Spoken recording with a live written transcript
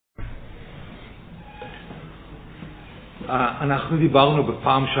אנחנו דיברנו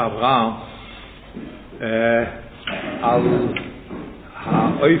בפעם שעברה על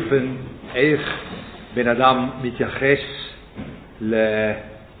האופן איך בן אדם מתייחס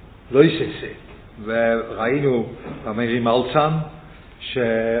לא יססה, וראינו במרים אלצן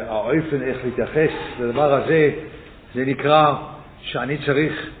שהאופן איך להתייחס לדבר הזה זה נקרא שאני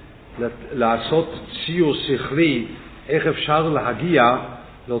צריך לעשות ציור שכלי איך אפשר להגיע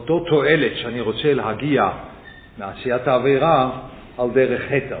לאותו תועלת שאני רוצה להגיע מעשיית העבירה על דרך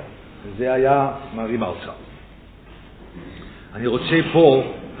חטא. זה היה מרים אלצן. אני רוצה פה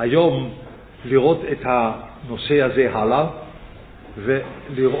היום לראות את הנושא הזה הלאה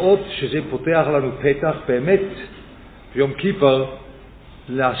ולראות שזה פותח לנו פתח באמת ביום כיפר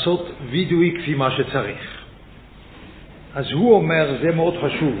לעשות וידוי כפי מה שצריך. אז הוא אומר, זה מאוד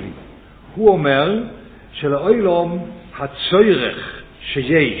חשוב לי, הוא אומר שלעולם הצורך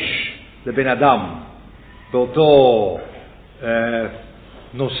שיש לבן אדם באותו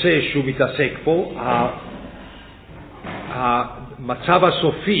נושא שהוא מתעסק פה, המצב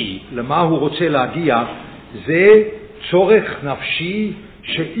הסופי למה הוא רוצה להגיע זה צורך נפשי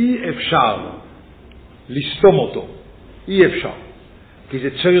שאי אפשר לסתום אותו, אי אפשר, כי זה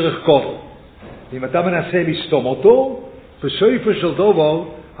צורך קודם. אם אתה מנסה לסתום אותו, בסופו של דבר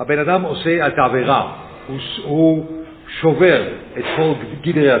הבן אדם עושה את העבירה, הוא שובר את כל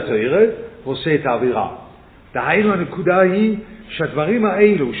גדרי הצורך ועושה את העבירה. דהיינו הנקודה היא שהדברים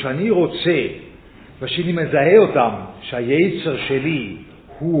האלו שאני רוצה ושאני מזהה אותם שהיצר שלי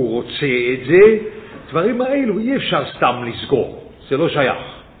הוא רוצה את זה, דברים האלו אי אפשר סתם לסגור, זה לא שייך,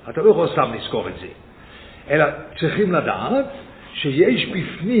 אתה לא יכול סתם לסגור את זה, אלא צריכים לדעת שיש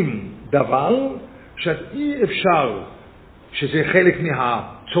בפנים דבר שאי אפשר, שזה חלק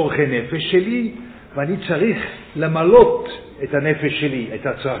מהצורכי נפש שלי ואני צריך למלות את הנפש שלי, את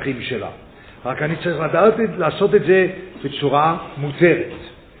הצרכים שלה, רק אני צריך לדעת לעשות את זה בצורה מותרת.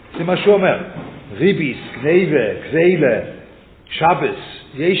 זה מה שהוא אומר, ריביס, גניבה, גזילה, שבס,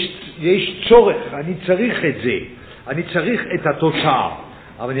 יש צורך, אני צריך את זה, אני צריך את התוצאה,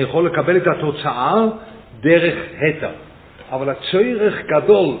 אבל אני יכול לקבל את התוצאה דרך חטא, אבל הצורך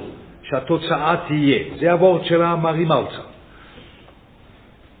גדול שהתוצאה תהיה, זה הוורד של המרים אלצן.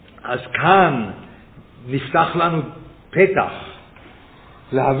 אז כאן נפתח לנו פתח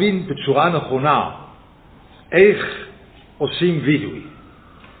להבין בצורה נכונה איך עושים וידוי.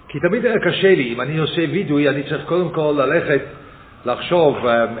 כי תמיד היה קשה לי, אם אני עושה וידוי, אני צריך קודם כל ללכת לחשוב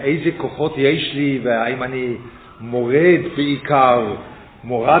איזה כוחות יש לי, והאם אני מורד בעיקר,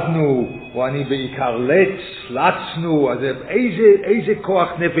 מורדנו, או אני בעיקר לצנו, אז איזה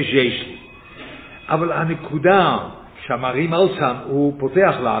כוח נפש יש לי. אבל הנקודה שהמרים אלצן הוא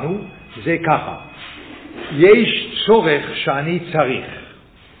פותח לנו, זה ככה. יש צורך שאני צריך.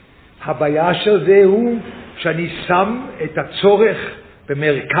 הבעיה של זה הוא שאני שם את הצורך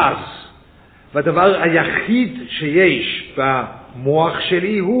במרכז. והדבר היחיד שיש במוח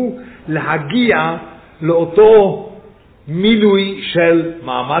שלי הוא להגיע לאותו מילוי של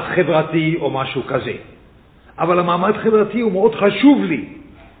מעמד חברתי או משהו כזה. אבל המעמד חברתי הוא מאוד חשוב לי,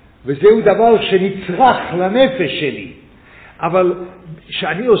 וזהו דבר שנצרך לנפש שלי. אבל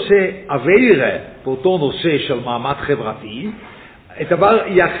כשאני עושה עבירה באותו נושא של מעמד חברתי, הדבר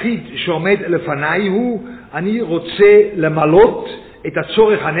היחיד שעומד לפניי הוא, אני רוצה למלות את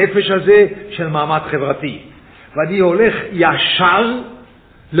הצורך הנפש הזה של מעמד חברתי. ואני הולך ישר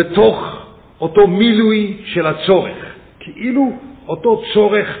לתוך אותו מילוי של הצורך. כאילו אותו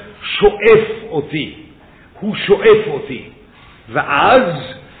צורך שואף אותי. הוא שואף אותי. ואז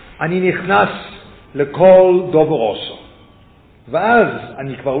אני נכנס לכל דובר עושה. ואז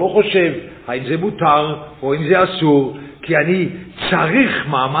אני כבר לא חושב האם זה מותר או אם זה אסור, כי אני צריך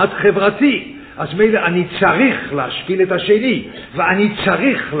מעמד חברתי. אז מילא אני צריך להשפיל את השני, ואני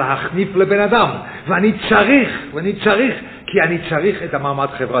צריך להחניף לבן אדם, ואני צריך, כי אני צריך את המעמד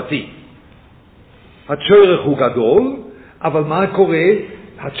חברתי. הצורך הוא גדול, אבל מה קורה?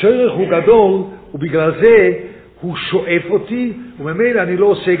 הצורך הוא גדול, ובגלל זה הוא שואף אותי, וממילא אני לא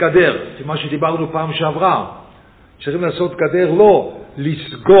עושה גדר. זה מה שדיברנו פעם שעברה. צריכים לעשות גדר לא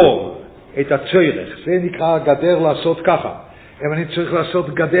לסגור את הצורך. זה נקרא גדר לעשות ככה. אבל אני צריך לעשות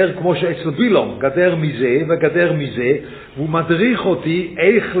גדר כמו שאצל בילום, גדר מזה וגדר מזה, והוא מדריך אותי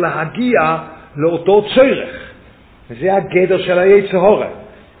איך להגיע לאותו צורך. וזה הגדר של היצר הרע.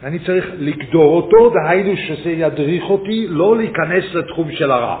 אני צריך לגדור אותו, דהיינו שזה ידריך אותי לא להיכנס לתחום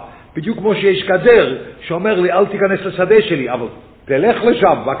של הרע. בדיוק כמו שיש גדר שאומר לי אל תיכנס לשדה שלי, אבל תלך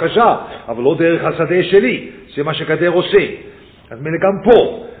לשם, בבקשה, אבל לא דרך השדה שלי. זה מה שגדר עושה. אז מילא גם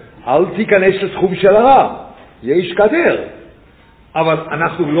פה, אל תיכנס לתחום של הרע. יש גדר. אבל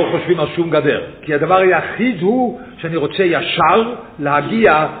אנחנו לא חושבים על שום גדר, כי הדבר היחיד הוא שאני רוצה ישר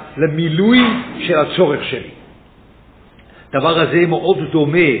להגיע למילוי של הצורך שלי. הדבר הזה מאוד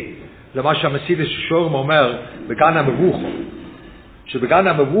דומה למה שהמסיל ששורם אומר בגן המבוכו, שבגן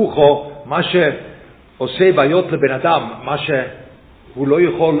המבוכו מה שעושה בעיות לבן אדם, מה שהוא לא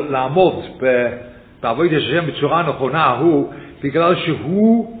יכול לעמוד בעבודת השם בצורה נכונה, הוא בגלל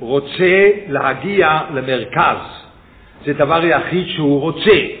שהוא רוצה להגיע למרכז. זה דבר היחיד שהוא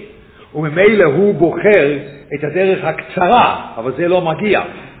רוצה, וממילא הוא בוחר את הדרך הקצרה, אבל זה לא מגיע.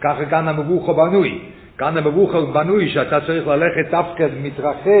 ככה גן המבוכו בנוי. גן המבוכו בנוי שאתה צריך ללכת דווקא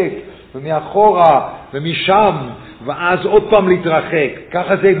מתרחק ומאחורה ומשם ואז עוד פעם להתרחק.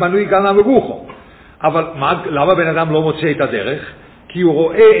 ככה זה בנוי גן המבוכו. אבל למה בן אדם לא מוצא את הדרך? כי הוא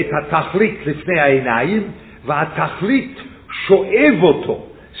רואה את התכלית לפני העיניים, והתכלית שואב אותו,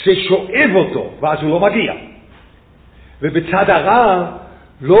 זה שואב אותו, ואז הוא לא מגיע. ובצד הרע,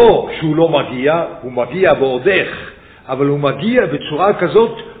 לא שהוא לא מגיע, הוא מגיע ועודך, אבל הוא מגיע בצורה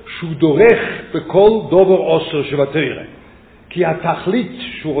כזאת שהוא דורך בכל דובר עושר שבתורה. כי התכלית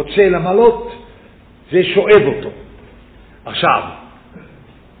שהוא רוצה למלות, זה שואב אותו. עכשיו,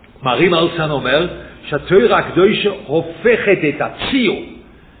 מרים אלסן אומר, שהתורה הקדושה הופכת את הציור.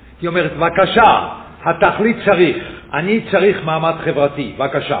 היא אומרת, בבקשה, התכלית צריך, אני צריך מעמד חברתי,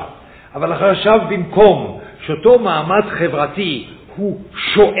 בבקשה. אבל עכשיו במקום שאותו מעמד חברתי הוא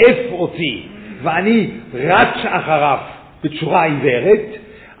שואף אותי, ואני רץ אחריו בצורה עיוורת,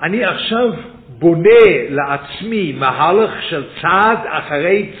 אני עכשיו בונה לעצמי מהלך של צעד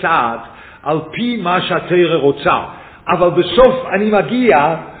אחרי צעד, על פי מה שהתורה רוצה. אבל בסוף אני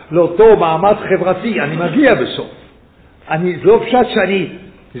מגיע לאותו מעמד חברתי, אני מגיע בסוף. לא פשוט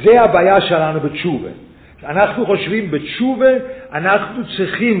זה הבעיה שלנו בתשובה. אנחנו חושבים בתשובה, אנחנו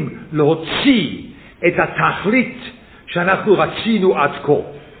צריכים להוציא את התכלית שאנחנו רצינו עד כה.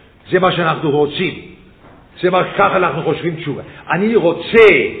 זה מה שאנחנו רוצים. ככה אנחנו חושבים תשובה. אני רוצה,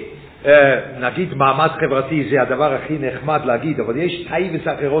 נגיד מעמד חברתי, זה הדבר הכי נחמד להגיד, אבל יש טייבס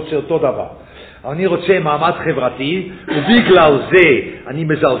אחרות זה אותו דבר. אני רוצה מעמד חברתי, ובגלל זה אני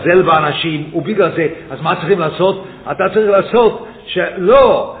מזלזל באנשים, ובגלל זה, אז מה צריכים לעשות? אתה צריך לעשות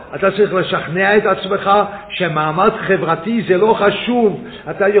שלא, אתה צריך לשכנע את עצמך שמעמד חברתי זה לא חשוב,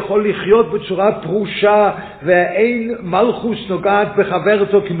 אתה יכול לחיות בצורה פרושה, ואין מלכוס נוגעת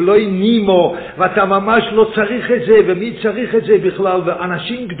בחברתו כמלואי נימו, ואתה ממש לא צריך את זה, ומי צריך את זה בכלל?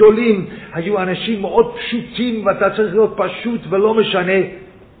 ואנשים גדולים היו אנשים מאוד פשוטים, ואתה צריך להיות פשוט ולא משנה,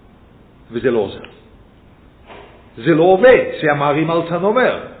 וזה לא עוזר. זה לא עובד, זה המרים אלסן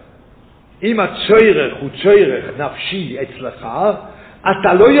אומר. אם הצורך הוא צורך נפשי אצלך,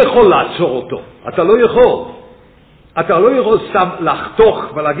 אתה לא יכול לעצור אותו. אתה לא יכול. אתה לא יכול סתם לחתוך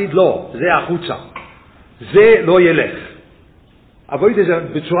ולהגיד לא, זה החוצה. זה לא ילך. אבל זה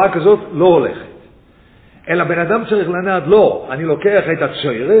בצורה כזאת לא הולכת. אלא בן אדם צריך לנעד לא. אני לוקח את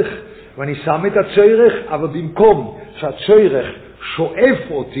הצורך ואני שם את הצורך, אבל במקום שהצורך שואף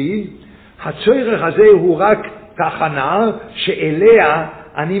אותי, הצורך הזה הוא רק תחנה שאליה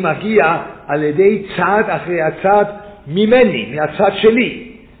אני מגיע על ידי צעד אחרי הצעד ממני, מהצד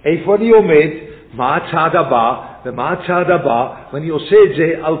שלי. איפה אני עומד, מה הצעד הבא ומה הצעד הבא, ואני עושה את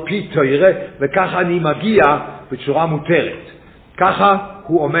זה על פי תורה, וככה אני מגיע בצורה מותרת. ככה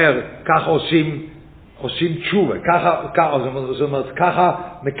הוא אומר, ככה עושים תשובה, זאת אומרת, ככה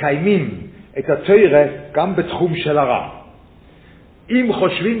מקיימים את התורה גם בתחום של הרע. אם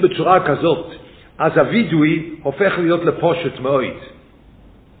חושבים בצורה כזאת, אז הווידוי הופך להיות לפושט מאוד.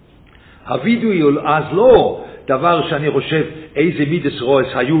 הווידוי אז לא דבר שאני חושב איזה מידס רועס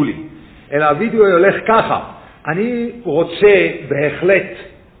היו לי, אלא הווידוי הולך ככה. אני רוצה בהחלט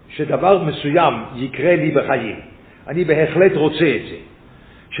שדבר מסוים יקרה לי בחיים. אני בהחלט רוצה את זה.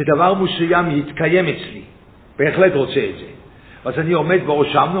 שדבר מסוים יתקיים אצלי. בהחלט רוצה את זה. אז אני עומד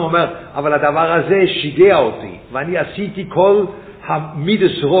בראשם ואומר, אבל הדבר הזה שיגע אותי, ואני עשיתי כל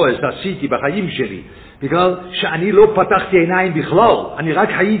המידס רועס עשיתי בחיים שלי, בגלל שאני לא פתחתי עיניים בכלל, אני רק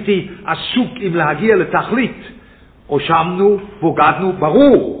הייתי עסוק עם להגיע לתכלית. הושמנו, בוגדנו,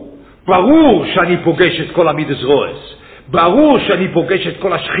 ברור שאני פוגש את כל המידס רועס, ברור שאני פוגש את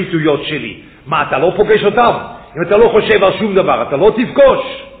כל השחיתויות שלי. מה, אתה לא פוגש אותם? אם אתה לא חושב על שום דבר, אתה לא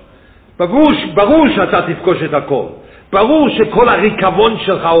תפגוש. ברור שאתה תפגוש את הכל. ברור שכל הריקבון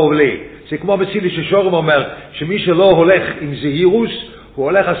שלך עולה. זה כמו המסיל ששורם אומר, שמי שלא הולך עם זהירוס, הוא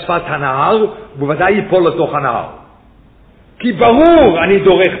הולך על שפת הנהר, ובוודאי ייפול לתוך הנהר. כי ברור אני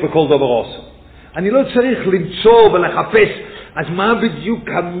דורך בכל דבר עושה. אני לא צריך למצוא ולחפש, אז מה בדיוק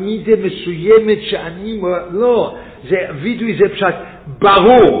המידה מסוימת שאני, לא, זה וידוי, זה פשוט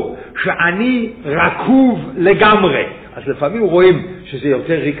ברור שאני רקוב לגמרי. אז לפעמים רואים שזה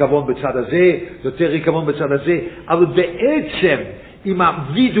יותר ריקבון בצד הזה, יותר ריקבון בצד הזה, אבל בעצם עם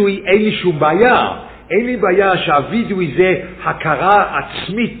הווידוי אין לי שום בעיה. אין לי בעיה שהווידוי זה הכרה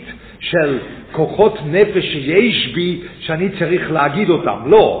עצמית של כוחות נפש שיש בי שאני צריך להגיד אותם.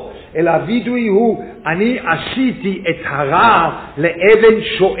 לא. אלא הווידוי הוא, אני עשיתי את הרע לאבן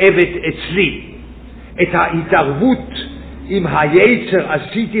שואבת אצלי. את ההתערבות עם היצר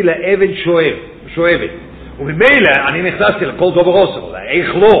עשיתי לאבן שואבת. וממילא אני נכנסתי לכל דבר עושה,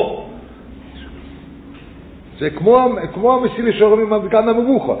 איך לא? זה כמו המסיל ישורם עם הבגן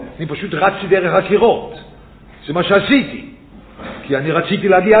המבוכה. אני פשוט רצתי דרך הקירות. זה מה שעשיתי. כי אני רציתי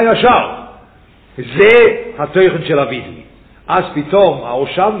להגיע ישר. זה התוכן של הווידוי. אז פתאום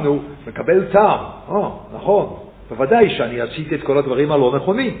ההושבנו מקבל טעם. נכון. בוודאי שאני עשיתי את כל הדברים הלא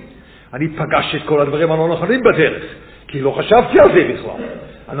נכונים. אני פגשתי את כל הדברים הלא נכונים בדרך. כי לא חשבתי על זה בכלל.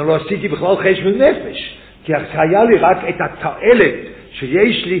 אני לא עשיתי בכלל חשבון נפש. כי היה לי רק את התועלת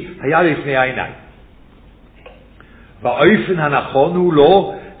שיש לי, היה לי לפני העיניים. והאופן הנכון הוא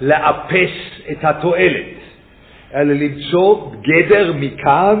לא לאפס את התועלת, אלא למצוא גדר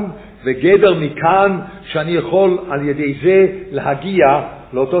מכאן וגדר מכאן שאני יכול על ידי זה להגיע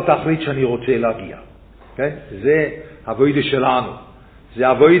לאותו תכלית שאני רוצה להגיע. Okay? זה העבודה שלנו. זה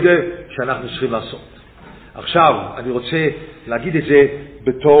העבודה שאנחנו צריכים לעשות. עכשיו, אני רוצה להגיד את זה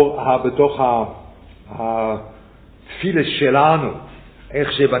בתוך התפילס שלנו,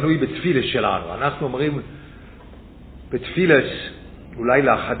 איך שבנוי בתפילס שלנו. אנחנו אומרים בתפילס, אולי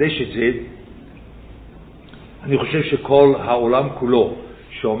לחדש את זה, אני חושב שכל העולם כולו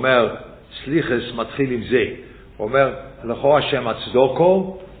שאומר סליחס מתחיל עם זה, אומר לכו השם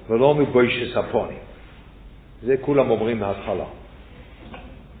הצדוקו ולא מבוישס הפונים. זה כולם אומרים מההתחלה.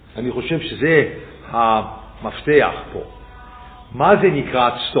 אני חושב שזה המפתח פה. מה זה נקרא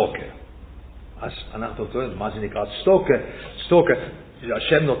צדוקה? אז אנחנו טוענים, מה זה נקרא צדוקה? צדוקה,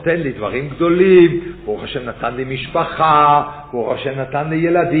 השם נותן לי דברים גדולים, ברוך השם נתן לי משפחה, ברוך השם נתן לי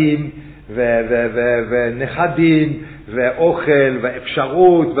ילדים, ונכדים, ואוכל,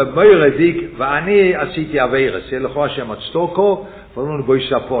 ואפשרות, ומוירדיק, ואני עשיתי עבירס. זה לכו השם הצדוקו, ולא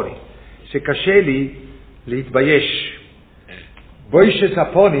מבוישס הפונים. שקשה לי להתבייש. בוישס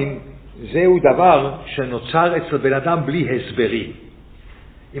הפונים זהו דבר שנוצר אצל בן אדם בלי הסברים.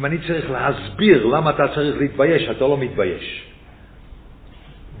 אם אני צריך להסביר למה אתה צריך להתבייש, אתה לא מתבייש.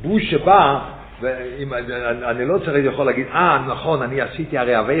 בוש שבא, אני לא צריך יכול להגיד, נכון, אני עשיתי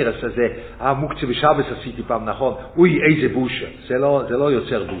הרי הווירס הזה, מוקצה בשבס עשיתי פעם, נכון, אוי, איזה בושה. זה לא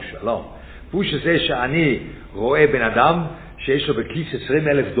יוצר בושה, לא. בושה זה שאני רואה בן אדם שיש לו בכיס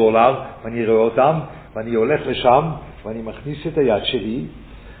 $20,000, ואני רואה אותם, ואני הולך לשם, ואני מכניס את היד שלי,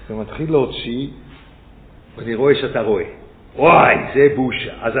 ומתחיל להוציא, ואני רואה שאתה רואה. וואי, זה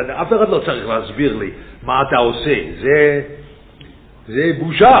בושה. אז אף אחד לא צריך להסביר לי מה אתה עושה. זה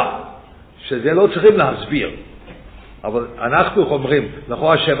בושה, שזה לא צריכים להסביר. אבל אנחנו אומרים,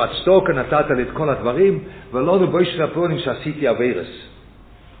 לכו השם הצדוקה נתת לי את כל הדברים, ולא מבוישס הפונים שעשיתי עבירס.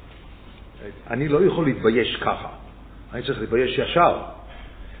 אני לא יכול להתבייש ככה. אני צריך להתבייש ישר.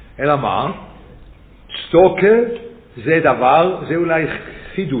 אלא מה? צדוקה זה דבר, זה אולי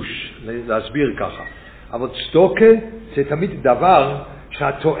חידוש להסביר ככה. אבל צדוקה זה תמיד דבר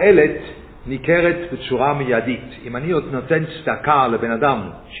שהתועלת ניכרת בצורה מיידית. אם אני נותן צדקה לבן אדם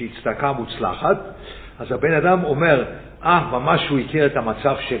שהיא צדקה מוצלחת, אז הבן אדם אומר, ממש הוא הכיר את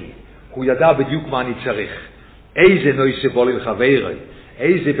המצב שלי. הוא ידע בדיוק מה אני צריך. איזה נויסה בולי לחברי.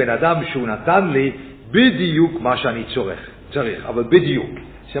 איזה בן אדם שהוא נתן לי בדיוק מה שאני צריך. אבל בדיוק.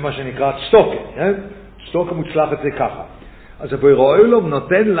 זה מה שנקרא צדוקה. צדוקה מוצלחת זה ככה. אז הבורא עולם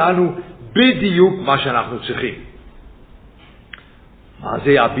נותן לנו בדיוק מה שאנחנו צריכים. מה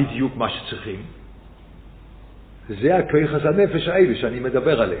זה בדיוק מה שצריכים? זה הכוח הנפש האלה שאני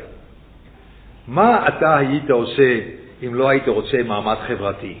מדבר עליהם. מה אתה היית עושה אם לא היית רוצה מעמד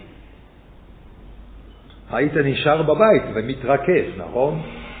חברתי? היית נשאר בבית ומתרכז, נכון?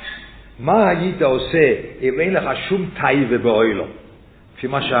 מה היית עושה אם אין לך שום טייבה בעולם? לפי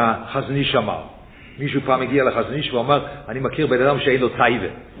מה שהחזניש אמר. מישהו פעם הגיע לחזניש ואומר, אני מכיר בן אדם שאין לו טייבה.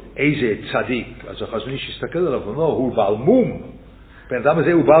 איזה צדיק. אז החזניש הסתכל עליו ואומר, הוא בעל מום. בן אדם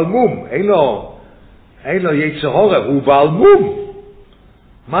הזה הוא בעל מום. אין לו יצר הרע, הוא בעל מום.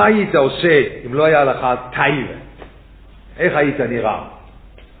 מה היית עושה אם לא היה לך טייבה? איך היית נראה?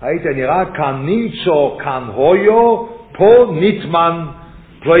 היית נראה כאן נמצא, כאן הויו, פה נטמן,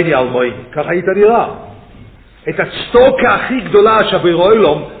 פלויני אלמויני. כך היית נראה. את הצדוקה הכי גדולה שהבורא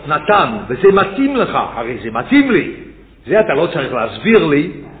עולם נתן, וזה מתאים לך, הרי זה מתאים לי. זה אתה לא צריך להסביר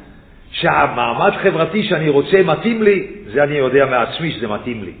לי, שהמעמד חברתי שאני רוצה מתאים לי, זה אני יודע מעצמי שזה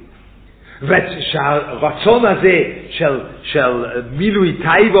מתאים לי. ושהרצון הזה של מילוי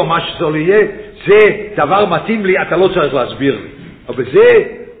טייב או מה שזה לא יהיה, זה דבר מתאים לי, אתה לא צריך להסביר לי. אבל בזה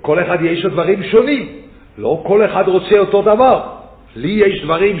כל אחד יש לו דברים שונים. לא כל אחד רוצה אותו דבר. לי יש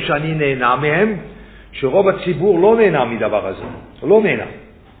דברים שאני נהנה מהם, שרוב הציבור לא נהנה מדבר הזה. לא נהנה.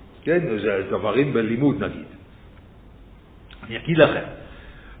 כן, זה דברים בלימוד נגיד. אני אגיד לכם.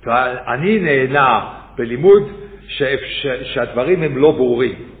 אני נהנה בלימוד שהדברים הם לא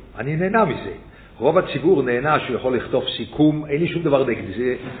ברורים. אני נהנה מזה. רוב הציבור נהנה שהוא יכול לכתוב סיכום, אין לי שום דבר נגד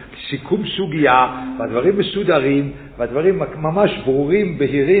זה, סיכום סוגיה, והדברים מסודרים, והדברים ממש ברורים,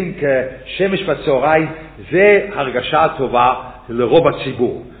 בהירים כשמש בצהריים, זה הרגשה טובה לרוב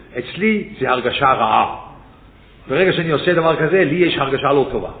הציבור. אצלי זה הרגשה רעה. ברגע שאני עושה דבר כזה, לי יש הרגשה לא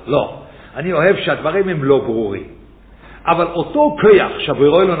טובה. לא. אני אוהב שהדברים הם לא ברורים. אבל אותו כיח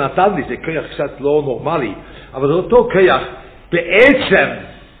שהבורא לא נתן לי, זה כיח קצת לא נורמלי, אבל אותו כיח בעצם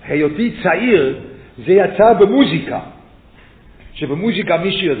היותי צעיר, זה יצא במוזיקה. שבמוזיקה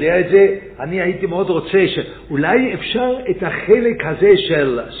מי שיודע את זה, אני הייתי מאוד רוצה שאולי אפשר את החלק הזה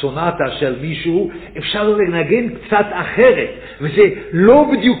של סונטה של מישהו, אפשר לנגן קצת אחרת, וזה לא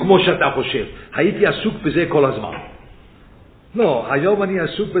בדיוק כמו שאתה חושב. הייתי עסוק בזה כל הזמן. לא, היום אני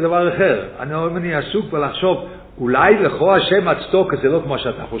עסוק בדבר אחר. היום אני עסוק בלחשוב, אולי לכו השם הצדוק, זה לא כמו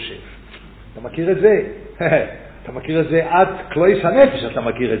שאתה חושב. אתה מכיר את זה? אתה מכיר את זה עד כלויס הנפש, אתה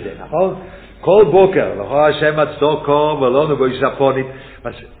מכיר את זה, נכון? כל בוקר, לכו השם הצדוקו ולא נבוא יספונית.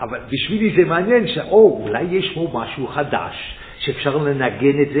 אבל בשבילי זה מעניין אולי יש פה משהו חדש, שאפשר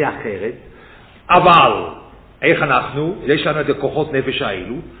לנגן את זה אחרת. אבל, איך אנחנו? יש לנו את הכוחות נפש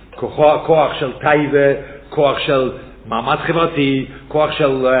האלו, כוח של טייבה, כוח של מעמד חברתי, כוח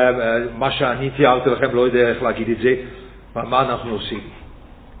של מה שאני תיארתי לכם, לא יודע איך להגיד את זה. מה אנחנו עושים?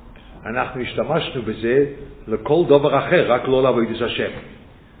 אנחנו השתמשנו בזה לכל דבר אחר, רק לא לעבוד את השם.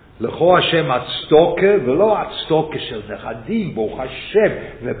 לכו השם הצדוקה, ולא הצדוקה של נכדים, ברוך השם,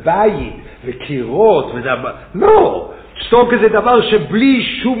 ובית, וקירות, לא, צדוקה זה דבר שבלי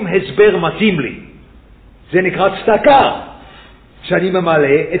שום הסבר מתאים לי. זה נקרא צדקה, שאני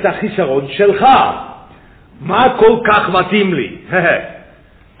ממלא את החיסרון שלך. מה כל כך מתאים לי?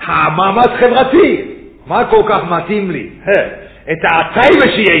 המעמד חברתי, מה כל כך מתאים לי? את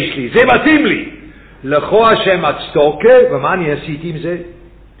הטייבה שיש לי, זה מתאים לי. לכו השם הצדוקה, ומה אני עשיתי עם זה?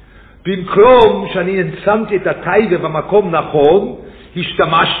 במקום שאני שמתי את הטייבה במקום נכון,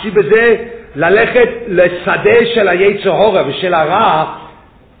 השתמשתי בזה ללכת לשדה של היצר הרע ושל הרע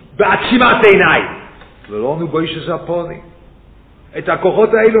בעצימת עיניים. ולא נבויש זפוני. את הכוחות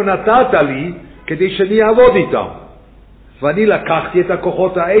האלו נתת לי כדי שאני אעבוד איתם. ואני לקחתי את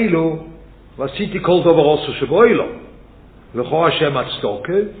הכוחות האלו ועשיתי כל דבר עושה שבוי לו. לכו השם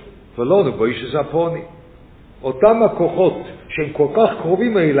הצדוקה ולא נבויש זפוני. אותם הכוחות שהם כל כך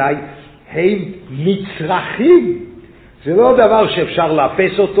קרובים אליי, הם נצרכים. זה לא דבר שאפשר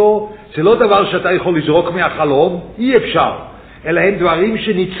לאפס אותו, זה לא דבר שאתה יכול לזרוק מהחלום, אי אפשר. אלא הם דברים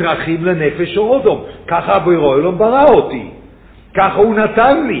שנצרכים לנפש או אודום. ככה הבורא עולם ברא אותי. ככה הוא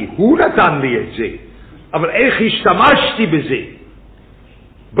נתן לי את זה. אבל איך השתמשתי בזה?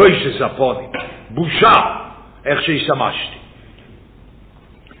 בויש זפוני. בושה איך שהשתמשתי.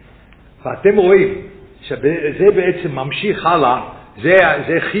 ואתם רואים, שזה בעצם ממשיך הלאה,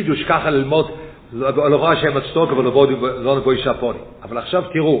 זה חידוש ככה ללמוד, לא רואה שהם הצדוק, אבל לא נבוא ישפוני. אבל עכשיו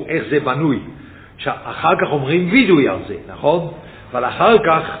תראו איך זה בנוי. אחר כך אומרים וידוי על זה, נכון? אבל אחר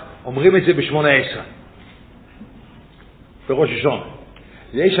כך אומרים את זה ב-18. בראש השונה.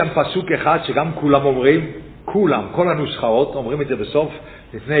 יש שם פסוק אחד שגם כולם אומרים, כל הנוסחאות אומרים את זה בסוף,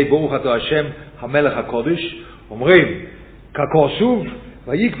 לפני ברוך אתה השם המלך הקודש, אומרים, ככוסוב,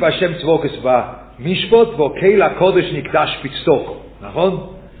 ויקבע השם צבוקס משפט וקהיל הקודש נקדש פצתוקו, נכון?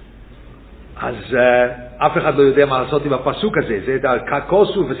 אז אף אחד לא יודע מה לעשות עם הפסוק הזה, זה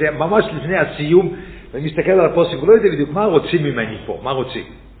ככוסו, וזה ממש לפני הסיום, ואני מסתכל על הפסוק ולא יודע בדיוק מה רוצים ממני פה, מה רוצים?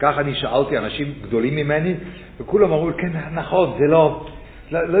 ככה אני שאלתי אנשים גדולים ממני, וכולם אמרו, כן, נכון, זה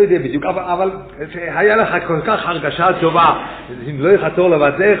לא יודע בדיוק, אבל היה לך כל כך הרגשה טובה, אם לא יחתור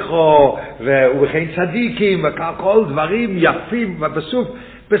לבדך, ובכן צדיקים, וכל דברים יפים,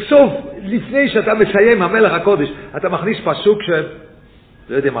 ובסוף, לפני שאתה מסיים המלך הקודש, אתה מכניס פסוק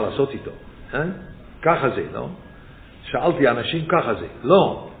לא יודע מה לעשות איתו. ככה זה, לא? שאלתי אנשים, ככה זה.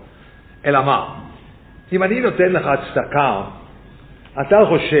 לא. אלא מה? אם אני נותן לך צדקה, אתה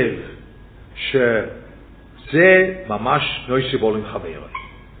חושב שזה ממש נוי סיבול עם חברי.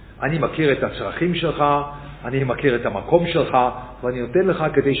 אני מכיר את הצרכים שלך, אני מכיר את המקום שלך, ואני נותן לך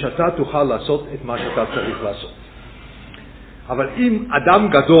כדי שאתה תוכל לעשות את מה שאתה צריך לעשות. אבל אם אדם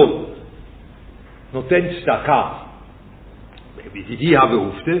גדול נותן צדקה, בידידי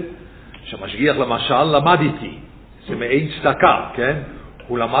ואהובתי, שהמשגיח למשל למד איתי, זה מעין צדקה, כן?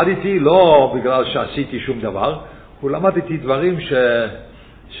 הוא למד איתי לא בגלל שעשיתי שום דבר, הוא למד איתי דברים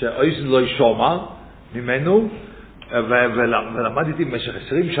שאוזן לא ישומע ממנו, ולמד איתי במשך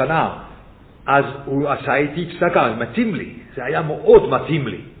 20 שנה, אז הוא עשה איתי צדקה, מתאים לי, זה היה מאוד מתאים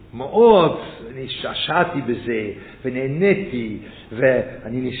לי, מאוד, אני ששעתי בזה, ונהניתי,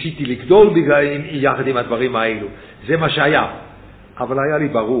 ואני ניסיתי לגדול יחד עם הדברים האלו, זה מה שהיה. אבל היה לי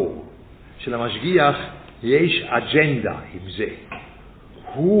ברור, שלמשגיח יש אג'נדה עם זה.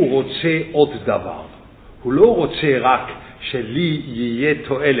 הוא רוצה עוד דבר. הוא לא רוצה רק שלי יהיה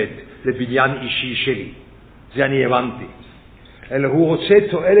תועלת לבניין אישי שלי. זה אני הבנתי. אלא הוא רוצה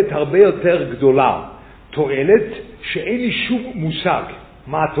תועלת הרבה יותר גדולה. תועלת שאין לי שום מושג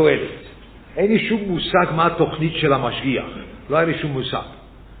מה התועלת. אין לי שום מושג מה התוכנית של המשגיח. לא היה לי שום מושג.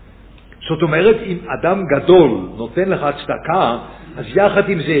 זאת אומרת, אם אדם גדול נותן לך צדקה, אז יחד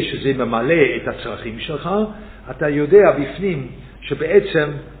עם זה שזה ממלא את הצרכים שלך, אתה יודע בפנים שבעצם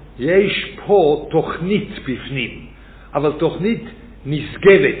יש פה תוכנית בפנים, אבל תוכנית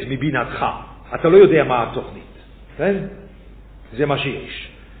נסגרת מבינתך. אתה לא יודע מה התוכנית, כן? זה מה שיש.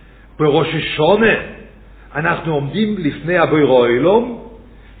 בראש השונה אנחנו עומדים לפני הבורא עולם,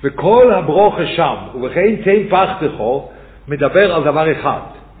 וכל הברוכה שם, ובכן תן פחתכו, מדבר על דבר אחד.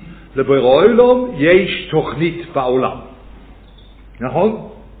 לבורא עולם יש תוכנית בעולם. נכון?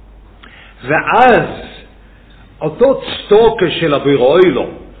 ואז אותו צדוקה של הבורא עולם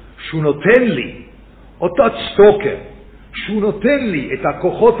שהוא נותן לי, אותו צדוקה שהוא נותן לי את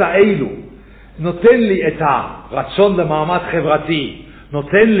הכוחות האלו, נותן לי את הרצון למעמד חברתי,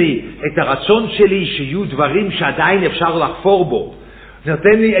 נותן לי את הרצון שלי שיהיו דברים שעדיין אפשר לחפור בו,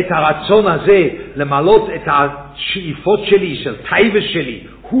 נותן לי את הרצון הזה למלות את השאיפות שלי, של טייבה שלי,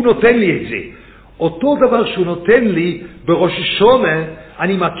 הוא נותן לי את זה. אותו דבר שהוא נותן לי בראש השונה,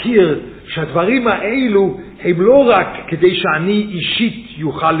 אני מכיר שהדברים האלו הם לא רק כדי שאני אישית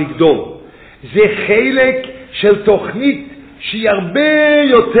יוכל לגדול. זה חלק של תוכנית שהיא הרבה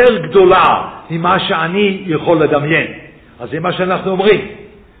יותר גדולה ממה שאני יכול לדמיין. אז זה מה שאנחנו אומרים.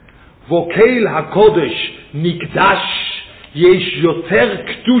 ווקל הקודש נקדש, יש יותר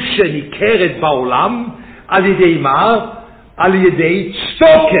קדושה ניכרת בעולם, על ידי מה? על ידי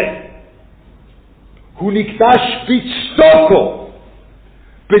צדוקה. הוא נקדש בצדוקו,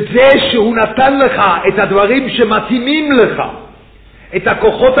 בזה שהוא נתן לך את הדברים שמתאימים לך, את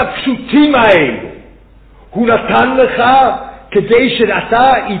הכוחות הפשוטים האלו. הוא נתן לך כדי שאתה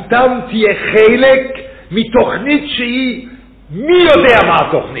איתם תהיה חלק מתוכנית שהיא, מי יודע מה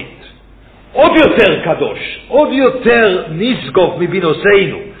התוכנית? עוד יותר קדוש, עוד יותר נשגוף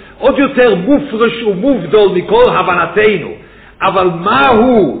מבינוסנו, עוד יותר מופרש ומובדול מכל הבנתנו. אבל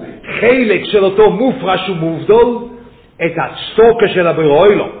מהו חלק של אותו מופרש ומובדול? את הצדוקה של הבורא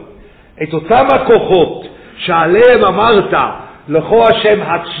עולם. את אותם הכוחות שעליהם אמרת, לכו השם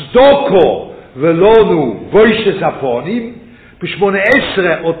הצדוקו ולונו בוישס הפונים, ב-18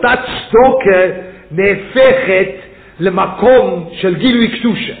 אותה צדוקה נהפכת למקום של גילוי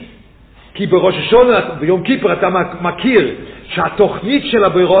קדושה. כי בראש השונה, ביום כיפר אתה מכיר שהתוכנית של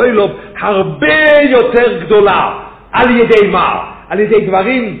הבורא עולם הרבה יותר גדולה. על ידי מה? על ידי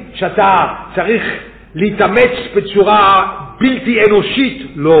דברים שאתה צריך להתאמץ בצורה בלתי אנושית?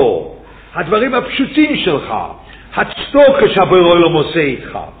 לא. הדברים הפשוטים שלך, הצדוקה שהבורא עולם עושה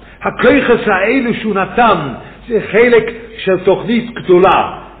איתך, הכיחס האלו שהוא נתן, זה חלק של תוכנית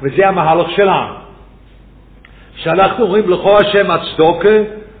גדולה, וזה המהלך שלנו. שאנחנו אומרים לכו השם הצדוקה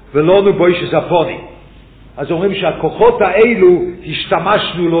ולונו בוישס הפונים. אז אומרים שהכוחות האלו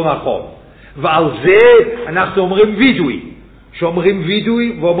השתמשנו לא נכון. ועל זה אנחנו אומרים וידוי. שאומרים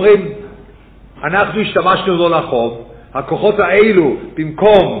וידוי ואומרים אנחנו השתמשנו לא נכון. הכוחות האלו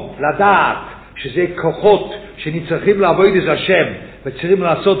במקום לדעת שזה כוחות שנצטרכים לעבוד את השם וצריכים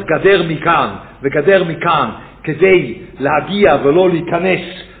לעשות גדר מכאן וגדר מכאן כדי להגיע ולא להיכנס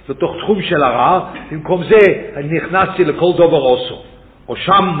לתוך תחום של הרע, במקום זה אני נכנסתי לכל דובר עושו.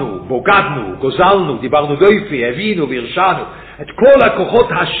 הושמנו, בוגדנו, גוזלנו, דיברנו דויפי, הבינו והרשענו. את כל הכוחות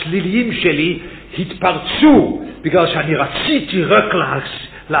השליליים שלי התפרצו בגלל שאני רציתי רק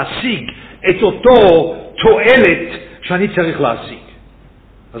להשיג את אותו תועלת שאני צריך להשיג.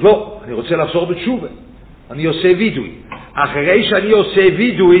 אז לא, אני רוצה לחזור בתשובה. אני עושה וידוי. אחרי שאני עושה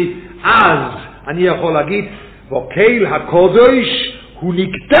וידוי, אז אני יכול להגיד, ווקל הקודש הוא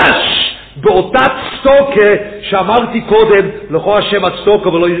נקדש באותה צדוקה שאמרתי קודם, לכו השם הצדוקה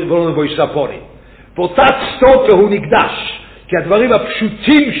ולא נבוישס הפונים. באותה צדוקה הוא נקדש, כי הדברים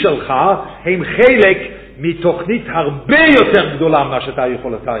הפשוטים שלך הם חלק מתוכנית הרבה יותר גדולה ממה שאתה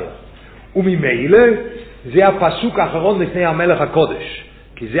יכול לתאר. וממילא זה הפסוק האחרון לפני המלך הקודש.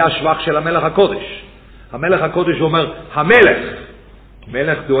 כי זה השבח של המלך הקודש. המלך הקודש אומר,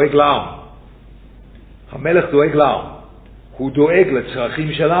 מלך דואג לעם. המלך דואג לעם. הוא דואג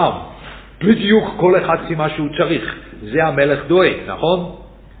לצרכים של העם. בדיוק כל אחד מה שהוא צריך. זה המלך דואג, נכון?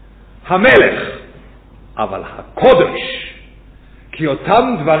 המלך. אבל הקודש, כי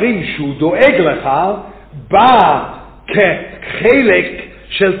אותם דברים שהוא דואג לך, בא כחלק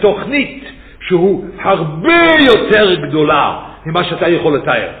של תוכנית שהוא הרבה יותר גדולה ממה שאתה יכול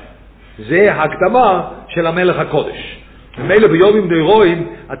לתאר. זה הקדמה של המלך הקודש. ומילא ביומים נוירואים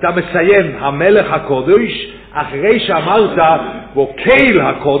אתה מסיים המלך הקודש, אחרי שאמרת ווקל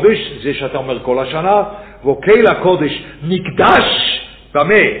הקודש, זה שאתה אומר כל השנה, ווקל הקודש נקדש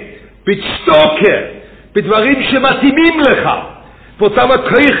במה? בצדוקה, בדברים שמתאימים לך, באותם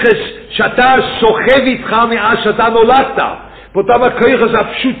הכיחס שאתה סוחב איתך מאז שאתה נולדת, באותם הכיחס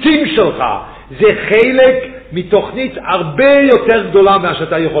הפשוטים שלך, זה חלק מתוכנית הרבה יותר גדולה מה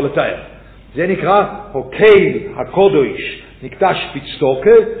שאתה יכול לתאר. זה נקרא הוקל הקודש נקדש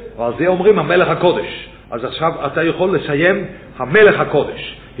בצדוקה, ועל זה אומרים המלך הקודש. אז עכשיו אתה יכול לסיים המלך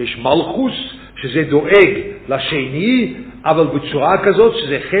הקודש. יש מלכוס שזה דואג לשני, אבל בצורה כזאת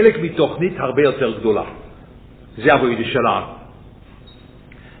שזה חלק מתוכנית הרבה יותר גדולה. זה עבודת שלנו.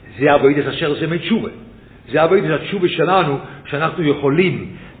 זה עבודת אשר זה מתשובה. זה עבודת התשובה שלנו, שאנחנו יכולים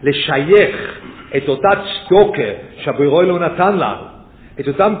לשייך את אותה צדוקה שהבורא לא נתן לנו, את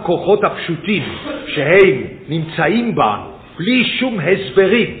אותם כוחות הפשוטים שהם נמצאים בנו, בלי שום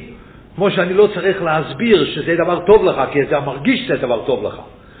הסברים, כמו שאני לא צריך להסביר שזה דבר טוב לך, כי אתה מרגיש שזה דבר טוב לך.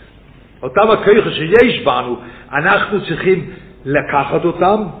 אותם הכוחות שיש בנו, אנחנו צריכים לקחת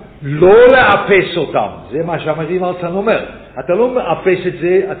אותם, לא לאפס אותם. זה מה שהמרים ארצן אומר. אתה לא מאפס את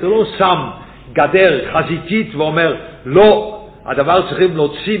זה, אתה לא שם גדר חזיתית ואומר, לא, הדבר צריכים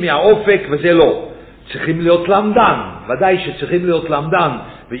להוציא מהאופק וזה לא. צריכים להיות למדן, ודאי שצריכים להיות למדן,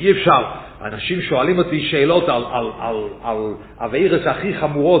 ואי אפשר. אנשים שואלים אותי שאלות על העבירות הכי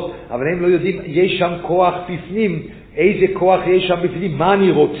חמורות, אבל הם לא יודעים, יש שם כוח בפנים, איזה כוח יש שם בפנים, מה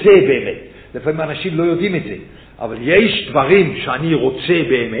אני רוצה באמת. לפעמים אנשים לא יודעים את זה, אבל יש דברים שאני רוצה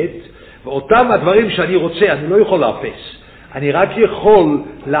באמת, ואותם הדברים שאני רוצה אני לא יכול לאפס. אני רק יכול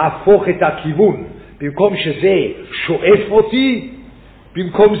להפוך את הכיוון. במקום שזה שואף אותי,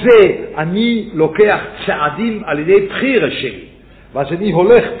 במקום זה אני לוקח צעדים על ידי בחירה שלי. ואז אני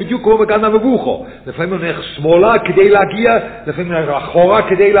הולך בדיוק כמו בגן המבוכו. לפעמים אני הולך שמאלה כדי להגיע, לפעמים אני הולך אחורה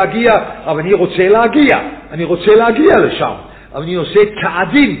כדי להגיע, אבל אני רוצה להגיע לשם. אבל אני עושה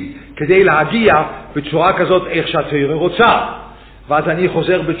צעדים כדי להגיע בצורה כזאת איך שהתורה רוצה. ואז אני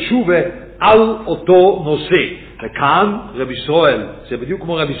חוזר בתשובה על אותו נושא. וכאן רבי ישראל, זה בדיוק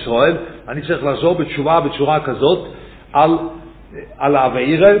כמו רבי ישראל, אני צריך לחזור בתשובה בצורה כזאת על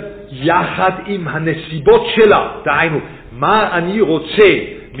העבירה, יחד עם הנסיבות שלה. דהיינו, מה אני רוצה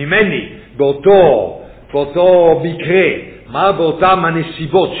ממני באותו מקרה, מה באותם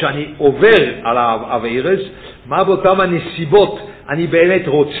הנסיבות שאני עובר על העבירה, מה באותם הנסיבות אני באמת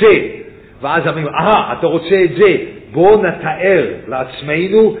רוצה. ואז אני אומר, אתה רוצה את זה, בוא נתאר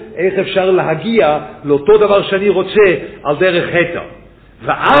לעצמנו איך אפשר להגיע לאותו דבר שאני רוצה על דרך היתר.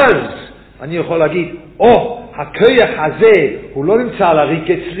 ואז אני יכול להגיד, הכוח הזה הוא לא נמצא על הריק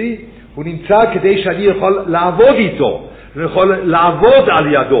אצלי, הוא נמצא כדי שאני יכול לעבוד איתו, אני יכול לעבוד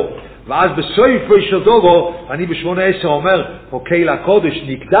על ידו. ואז בסופו של דבר אני ב-18 אומר, הוקל הקודש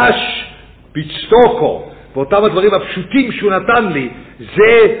נקדש בצדוקו, ואותם הדברים הפשוטים שהוא נתן לי,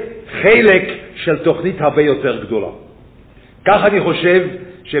 זה חלק של תוכנית הרבה יותר גדולה. כך אני חושב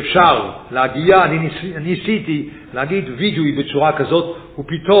שאפשר להגיע, אני ניסיתי להגיד וידוי בצורה כזאת,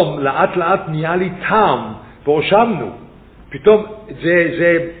 ופתאום לאט לאט נהיה לי טעם, והושמנו. פתאום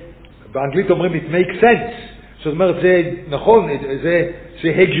זה באנגלית אומרים it makes sense. זאת אומרת, זה נכון,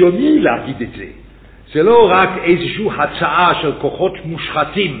 זה הגיוני להגיד את זה. זה לא רק איזושהי הצעה של כוחות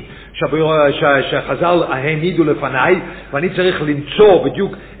מושחתים שחז"ל העמידו לפניי, ואני צריך למצוא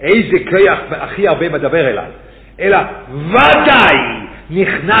בדיוק איזה כוח הכי הרבה מדבר אליי. אלא ודאי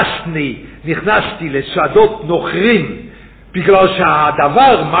נכנסתי לשדות נוכרים, בגלל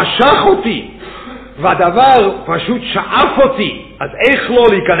שהדבר משך אותי, והדבר פשוט שאף אותי, אז איך לא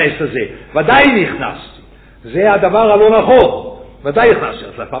להיכנס לזה? ודאי נכנסתי. זה הדבר הלא נכון. ודאי נכנסתי.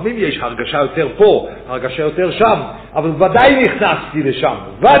 אז לפעמים יש הרגשה יותר פה, הרגשה יותר שם, אבל ודאי נכנסתי לשם.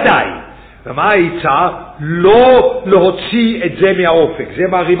 ודאי. ומה העצה? לא להוציא את זה מהאופק. זה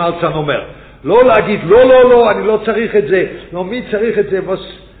מה רים אלצן אומר. לא להגיד, לא, אני לא צריך את זה. לא, מי צריך את זה?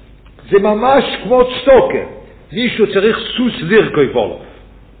 זה ממש כמו צדוקה. מישהו צריך סוס לירקוי בולוף.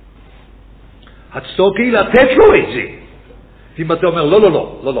 הצדוקה היא לתת לו את זה. ואם אתה אומר,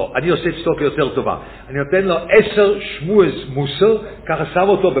 לא, אני עושה צדוקה יותר טובה. אני נותן לו 10 שמועס מוסר, ככה שם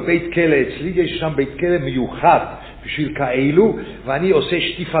אותו בבית כלא אצלי, יש שם בית כלא מיוחד בשביל כאלו, ואני עושה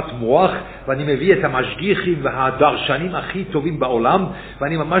שטיפת מוח, ואני מביא את המשגיחים והדרשנים הכי טובים בעולם,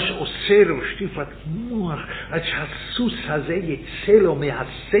 ואני ממש עושה לו שטיפת מוח, עד שהסוס הזה יצא לו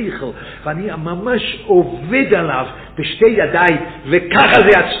מהשכל, ואני ממש עובד עליו בשתי ידיי, וככה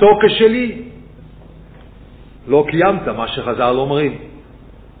זה הצדוקה שלי. לא קיימת מה שחז"ל אומרים,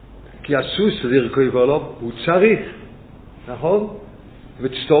 כי הסוס לרכוב עליו הוא צריך, נכון?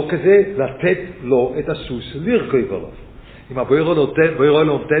 וצדוקה זה לתת לו את הסוס לרכוב עליו. אם הבורא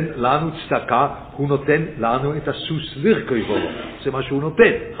נותן לנו צדקה, הוא נותן לנו את הסוס לרכוב עליו. זה מה שהוא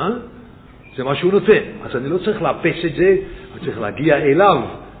נותן, זה מה שהוא נותן. אז אני לא צריך לאפס את זה, אני צריך להגיע אליו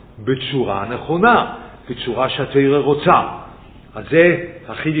בצורה נכונה, בצורה שהתורה רוצה. אז זה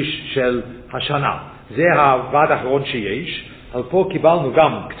החידוש של השנה. זה הוועד האחרון שיש. אבל פה קיבלנו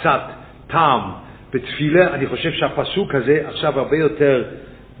גם קצת טעם בתפילה. אני חושב שהפסוק הזה עכשיו הרבה יותר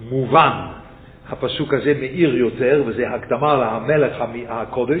מובן. הפסוק הזה מאיר יותר, וזה הקדמה למלך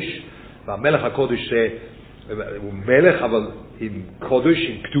הקודש. והמלך הקודש הוא מלך, אבל עם קודש,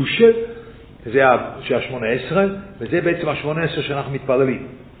 עם קדושה. זה ה-18, וזה בעצם ה-18 שאנחנו מתפללים.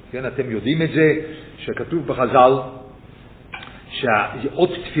 כן, אתם יודעים את זה, שכתוב בחז"ל, שעוד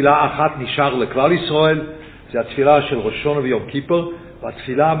תפילה אחת נשאר לכלל ישראל, זה התפילה של ראש השנה ויום כיפור,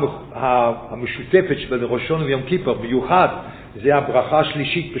 והתפילה המשותפת של ראש השנה ויום כיפור, מיוחד, זה הברכה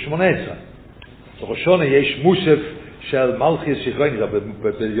השלישית ב-18. בראש השנה יש מוסף של מלכי שכרני,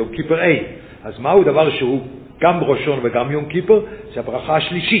 זה ביום כיפור A. אז מהו דבר שהוא גם בראש השנה וגם יום כיפור? זה הברכה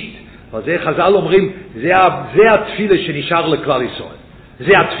השלישית. אבל זה חז"ל אומרים, זה התפילה שנשאר לכלל ישראל.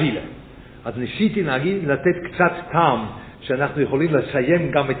 זה התפילה. אז ניסיתי לתת קצת טעם, שאנחנו יכולים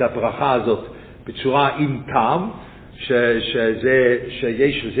לסיים גם את הברכה הזאת בצורה עם טעם,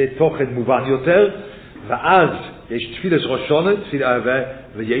 שיש לזה תוכן מובן יותר, ואז יש תפילת ראש השנה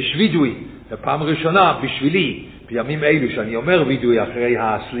ויש וידוי. בפעם ראשונה בשבילי, בימים אלו שאני אומר וידוי אחרי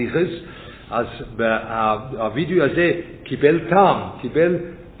הסליחס, אז הוידוי הזה קיבל טעם,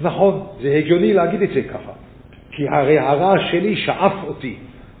 נכון, זה הגיוני להגיד את זה ככה, כי הרי הרע שלי שאף אותי,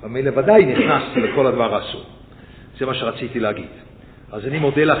 ומילא ודאי נכנסתי לכל הדבר אסור. זה מה שרציתי להגיד. אז אני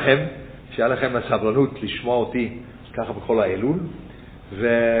מודה לכם, שהיה לכם הסבלנות לשמוע אותי ככה בכל האלול,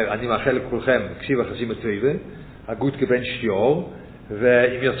 ואני מאחל לכולכם, קשיב החסים הטובה, הגות כבן שתיאור,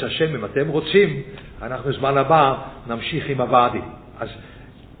 ואם ירצה השם, אם אתם רוצים, אנחנו זמן הבא נמשיך עם הוועדים. אז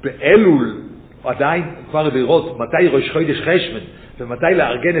באלול עדיין כבר לראות מתי ראש חודש חשון, ומתי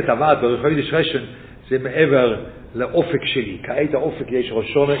לארגן את הוועד בראש חודש חשון, זה מעבר לאופק שלי. כעת האופק יש ראש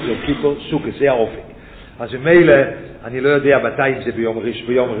השנה, יום כיפור, סוכות, זה האופק. אז ממילא, אני לא יודע מתי אם זה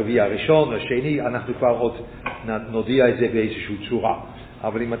ביום רביעי הראשון או שני, אנחנו כבר עוד נודיע את זה באיזושהי צורה.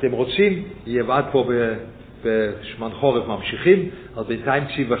 אבל אם אתם רוצים, יהיה ועד פה בשמן חורף ממשיכים, אז בינתיים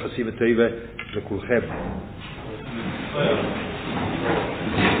קשיב וחסים וטובה לכולכם.